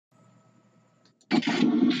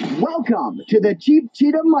Welcome to the Cheap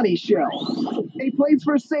Cheetah Money Show, a place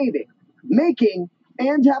for saving, making,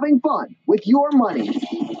 and having fun with your money.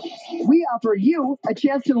 We offer you a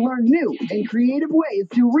chance to learn new and creative ways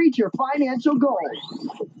to reach your financial goals.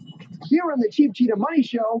 Here on the Cheap Cheetah Money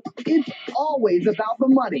Show, it's always about the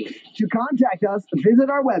money. To contact us, visit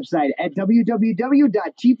our website at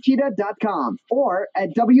www.cheapcheetah.com or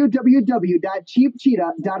at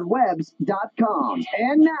www.cheapcheetah.webs.com.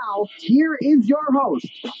 And now, here is your host,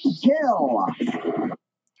 Gil.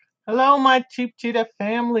 Hello, my Cheap Cheetah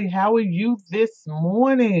family. How are you this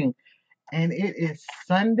morning? And it is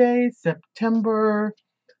Sunday, September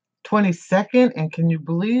 22nd. And can you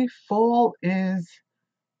believe fall is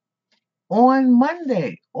on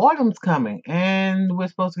Monday? Autumn's coming. And we're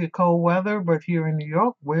supposed to get cold weather, but here in New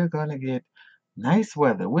York, we're going to get nice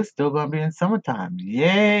weather. We're still going to be in summertime.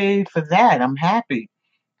 Yay for that. I'm happy.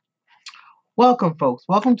 Welcome, folks.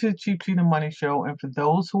 Welcome to the Cheap Cheetah Money Show. And for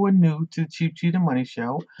those who are new to the Cheap Cheetah Money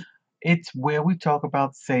Show, it's where we talk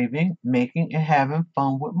about saving, making, and having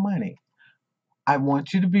fun with money. I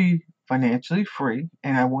want you to be financially free,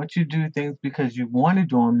 and I want you to do things because you want to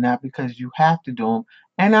do them, not because you have to do them.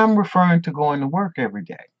 And I'm referring to going to work every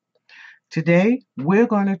day. Today, we're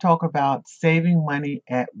going to talk about saving money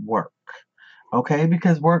at work, okay?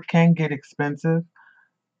 Because work can get expensive.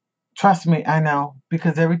 Trust me, I know,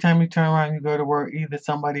 because every time you turn around, you go to work, either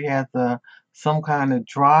somebody has some kind of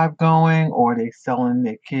drive going, or they selling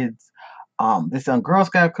their kids, they selling Girl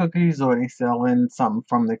Scout cookies, or they selling something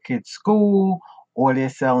from the kids' school, or they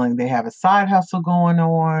have a side hustle going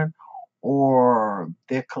on, or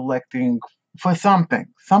they're collecting for something.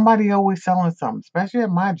 Somebody always selling something, especially at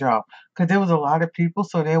my job, because there was a lot of people,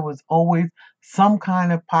 so there was always some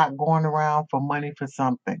kind of pot going around for money for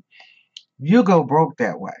something. You go broke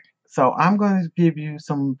that way. So I'm going to give you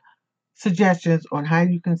some suggestions on how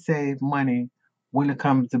you can save money when it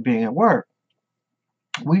comes to being at work.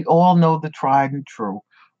 We all know the tried and true.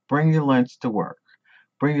 Bring your lunch to work.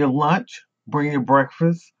 Bring your lunch, bring your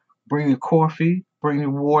breakfast, bring your coffee, bring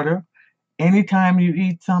your water. Anytime you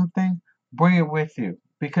eat something, bring it with you.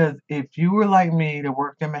 Because if you were like me that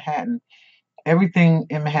worked in Manhattan, everything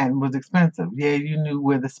in Manhattan was expensive. Yeah, you knew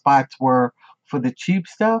where the spots were for the cheap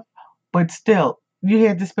stuff, but still, you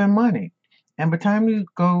had to spend money. And by the time you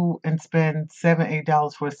go and spend $7,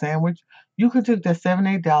 $8 for a sandwich, you could take that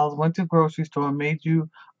 $7, $8, went to the grocery store and made you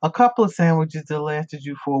a couple of sandwiches that lasted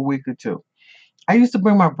you for a week or two. I used to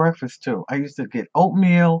bring my breakfast too. I used to get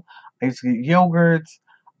oatmeal, I used to get yogurts,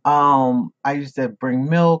 I used to bring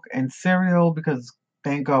milk and cereal because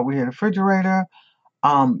thank God we had a refrigerator,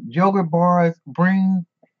 yogurt bars, bring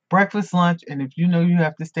breakfast, lunch, and if you know you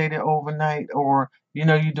have to stay there overnight or you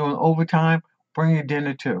know you're doing overtime, bring your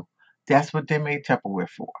dinner too. That's what they made Tupperware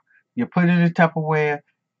for. You put it in a Tupperware,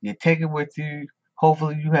 you take it with you.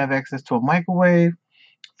 Hopefully you have access to a microwave,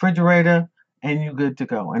 refrigerator, and you're good to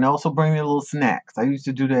go. And also bring your little snacks. I used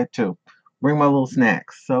to do that too. Bring my little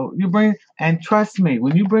snacks. So you bring, and trust me,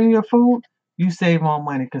 when you bring your food, you save more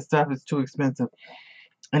money because stuff is too expensive.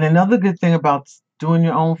 And another good thing about doing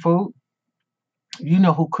your own food, you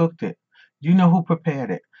know who cooked it. You know who prepared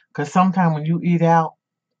it. Because sometimes when you eat out,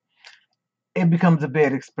 it becomes a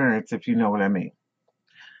bad experience, if you know what I mean.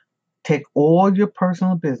 Take all your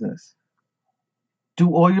personal business.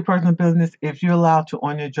 Do all your personal business if you're allowed to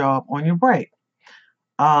on your job on your break.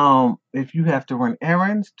 If you have to run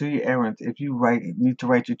errands, do your errands. If you need to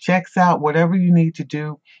write your checks out, whatever you need to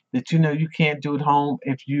do that you know you can't do at home,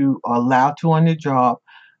 if you are allowed to on your job,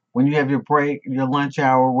 when you have your break, your lunch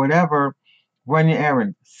hour, whatever, run your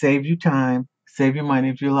errand. Save you time, save your money.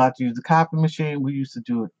 If you're allowed to use the copy machine, we used to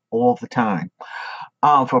do it all the time.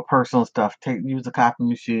 For personal stuff, use the copy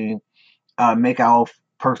machine, make our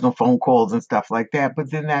personal phone calls and stuff like that.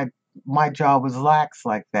 But then that my job was lax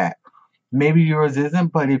like that. Maybe yours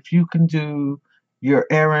isn't, but if you can do your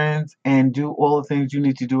errands and do all the things you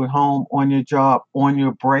need to do at home on your job on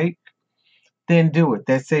your break, then do it.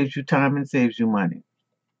 That saves you time and saves you money.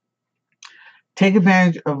 Take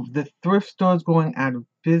advantage of the thrift stores going out of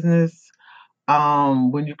business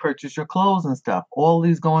when you purchase your clothes and stuff. All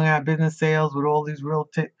these going out of business sales with all these real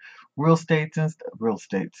estates and real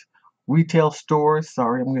estates, retail stores.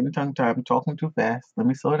 Sorry, I'm getting tongue tied. I'm talking too fast. Let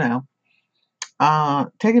me slow down.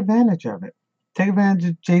 Take advantage of it. Take advantage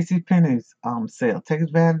of J.C. Penney's sale. Take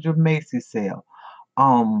advantage of Macy's sale.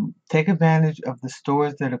 Take advantage of the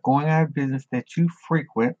stores that are going out of business that you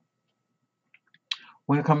frequent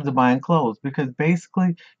when it comes to buying clothes because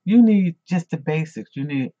basically you need just the basics. You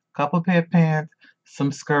need a couple pair of pants,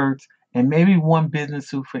 some skirts, and maybe one business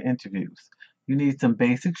suit for interviews. You need some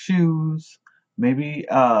basic shoes, maybe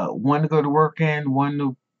one to go to work in, one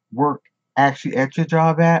to work actually at your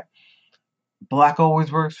job at, black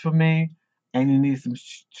always works for me. And you need some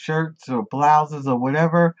shirts or blouses or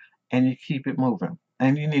whatever, and you keep it moving.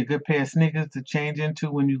 And you need a good pair of sneakers to change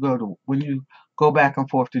into when you go back and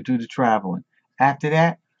forth to do the traveling. After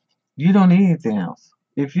that, you don't need anything else.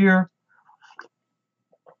 If you're,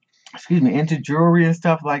 excuse me, into jewelry and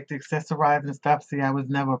stuff like the accessorize and stuff, see, I was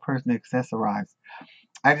never a person to accessorize.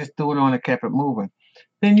 I just threw it on and kept it moving.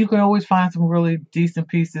 Then you can always find some really decent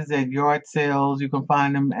pieces at yard sales. You can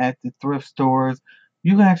find them at the thrift stores.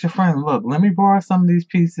 You can ask your friend, look, let me borrow some of these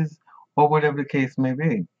pieces or whatever the case may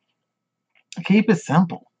be. Keep it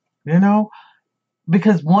simple, you know?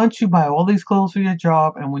 Because once you buy all these clothes for your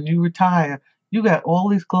job and when you retire, you got all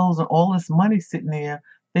these clothes and all this money sitting there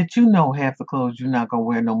that you know half the clothes you're not gonna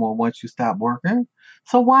wear no more once you stop working.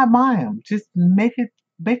 So why buy them? Just make it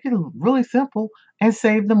really simple and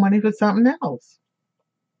save the money for something else.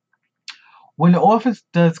 When the office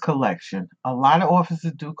does collection, a lot of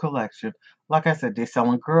offices do collection. Like I said, they're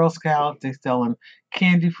selling Girl Scouts, they're selling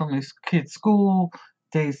candy from this kid's school,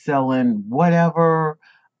 they selling whatever,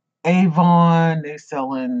 Avon, they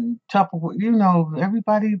selling Tupperware. You know,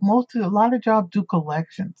 everybody, a lot of jobs do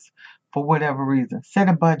collections for whatever reason. Set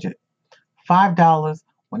a budget, $5.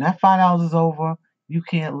 When that $5 is over, you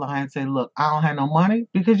can't lie and say, "Look, I don't have no money,"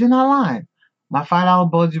 because you're not lying. My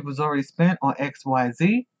 $5 budget was already spent on X, Y,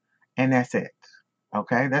 Z, and that's it.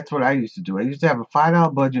 Okay, that's what I used to do. I used to have a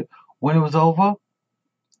 $5 budget when it was over,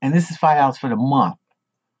 and this is $5 for the month.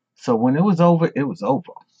 So when it was over, it was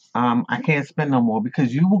over. I can't spend no more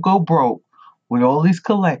because you will go broke with all these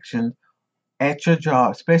collections at your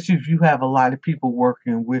job, especially if you have a lot of people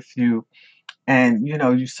working with you and you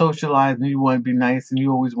know you socialize and you want to be nice and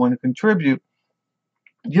you always want to contribute.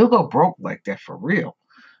 You'll go broke like that for real.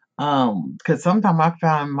 Because sometimes I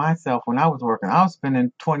found myself when I was working, I was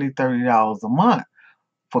spending $20, $30 a month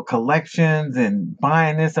for collections and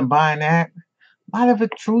buying this and buying that. A lot of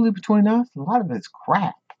it truly between us, a lot of it's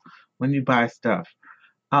crap when you buy stuff.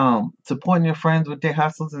 Supporting your friends with their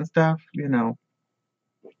hustles and stuff, you know.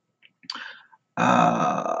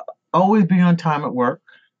 Uh, Always be on time at work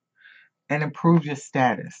and improve your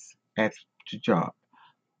status at your job.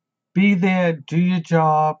 Be there, do your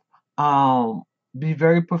job, um, be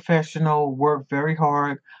very professional, work very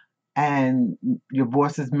hard, and your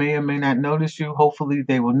bosses may or may not notice you. Hopefully,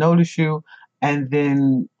 they will notice you, and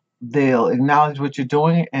then they'll acknowledge what you're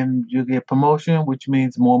doing, and you'll get promotion, which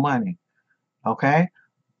means more money. Okay?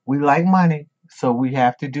 We like money, so we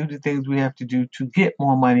have to do the things we have to do to get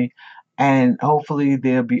more money, and hopefully,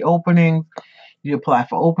 there'll be openings. You apply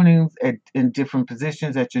for openings in different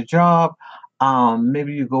positions at your job.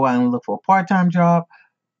 Maybe you go out and look for a part-time job.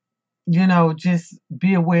 You know, just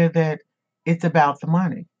be aware that it's about the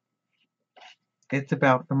money. It's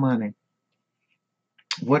about the money.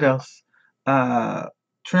 What else? Uh,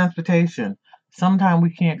 Transportation. Sometimes we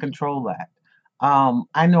can't control that.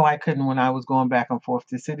 I know I couldn't when I was going back and forth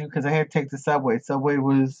to the city because I had to take the subway. Subway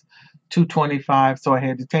was 225, so I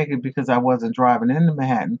had to take it because I wasn't driving into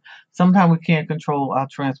Manhattan. Sometimes we can't control our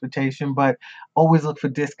transportation, but always look for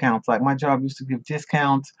discounts. Like my job used to give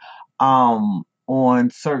discounts on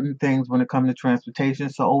certain things when it comes to transportation.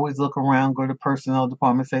 So always look around, go to personnel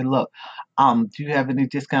department, say, look, do you have any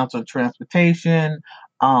discounts on transportation?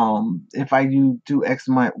 If you do X,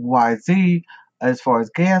 Y, Z, as far as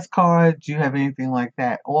gas cards, do you have anything like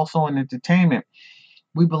that? Also in entertainment,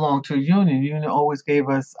 we belong to a union. Union always gave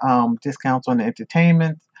us discounts on the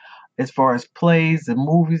entertainment as far as plays and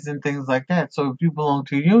movies and things like that. So if you belong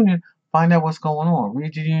to a union, find out what's going on.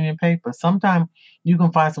 Read your union paper. Sometimes you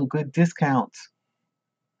can find some good discounts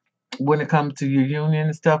when it comes to your union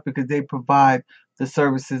and stuff because they provide the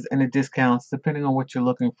services and the discounts depending on what you're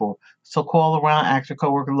looking for. So call around, ask your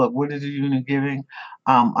coworker, look, what is the union giving?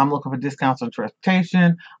 I'm looking for discounts on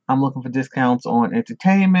transportation. I'm looking for discounts on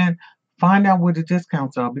entertainment. Find out what the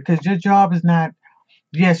discounts are because your job is not,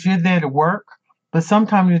 yes, you're there to work, but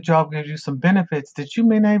sometimes your job gives you some benefits that you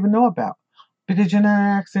may not even know about because you're not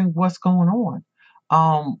asking what's going on.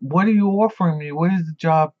 What are you offering me? What is the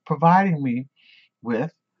job providing me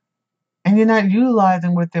with? And you're not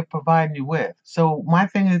utilizing what they're providing you with. So my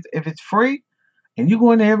thing is, if it's free and you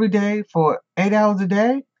go in there every day for 8 hours a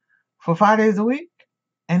day for 5 days a week,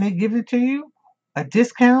 and they give it to you, a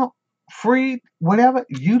discount, free, whatever,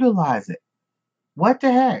 utilize it. What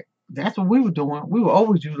the heck? That's what we were doing. We were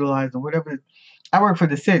always utilizing whatever. I work for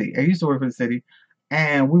the city. I used to work for the city,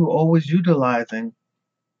 and we were always utilizing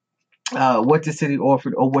what the city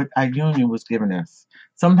offered or what our union was giving us.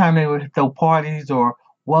 Sometimes they would throw parties or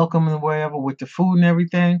welcome and whatever with the food and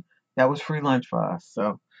everything. That was free lunch for us.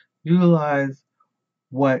 So utilize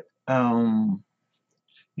what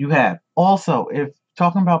you have. Also, if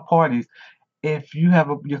talking about parties, if you have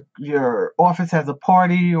your office has a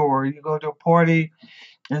party or you go to a party,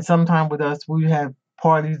 and sometime with us we have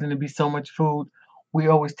parties and it'd be so much food, we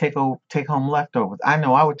always take home leftovers. I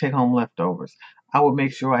know I would take home leftovers. I would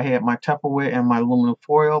make sure I had my Tupperware and my aluminum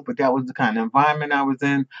foil, but that was the kind of environment I was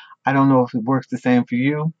in. I don't know if it works the same for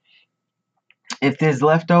you. If there's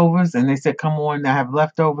leftovers and they said, come on, I have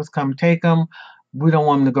leftovers, come take them. We don't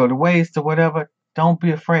want them to go to waste or whatever. Don't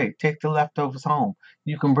be afraid. Take the leftovers home.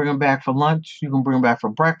 You can bring them back for lunch. You can bring them back for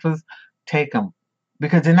breakfast. Take them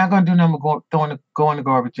because they're not going to do nothing but go in the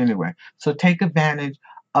garbage anyway. So take advantage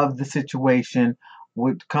of the situation.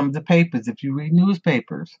 When it comes to papers, if you read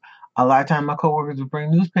newspapers, a lot of time my coworkers would bring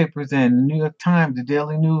newspapers in, the New York Times, the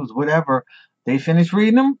Daily News, whatever. They finish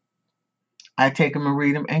reading them. I take them and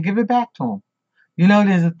read them and give it back to them.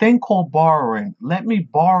 There's a thing called borrowing. Let me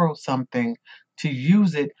borrow something to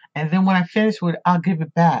use it, and then when I finish with it, I'll give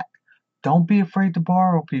it back. Don't be afraid to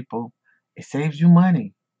borrow, people. It saves you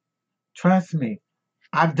money. Trust me.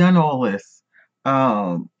 I've done all this.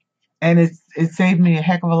 Um, and it saved me a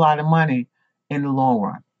heck of a lot of money in the long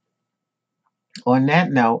run. On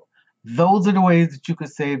that note, those are the ways that you could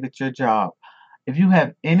save at your job. If you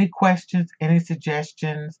have any questions, any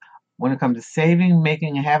suggestions when it comes to saving,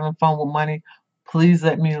 making, and having fun with money, please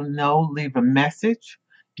let me know. Leave a message.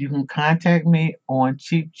 You can contact me on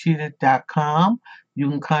cheapcheetah.com. You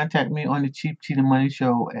can contact me on the Cheap Cheetah Money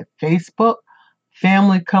Show at Facebook.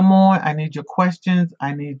 Family, come on. I need your questions.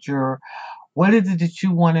 I need what is it that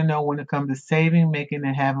you want to know when it comes to saving, making,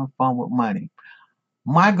 and having fun with money?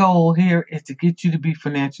 My goal here is to get you to be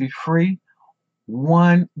financially free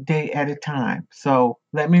one day at a time. So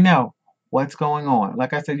let me know what's going on.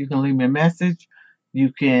 Like I said, you can leave me a message.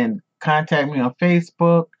 You can contact me on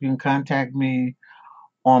Facebook. You can contact me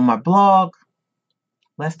on my blog.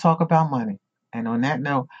 Let's talk about money. And on that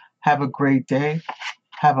note, have a great day.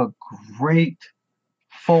 Have a great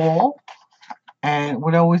fall. And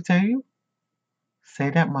what I always tell you,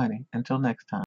 save that money. Until next time.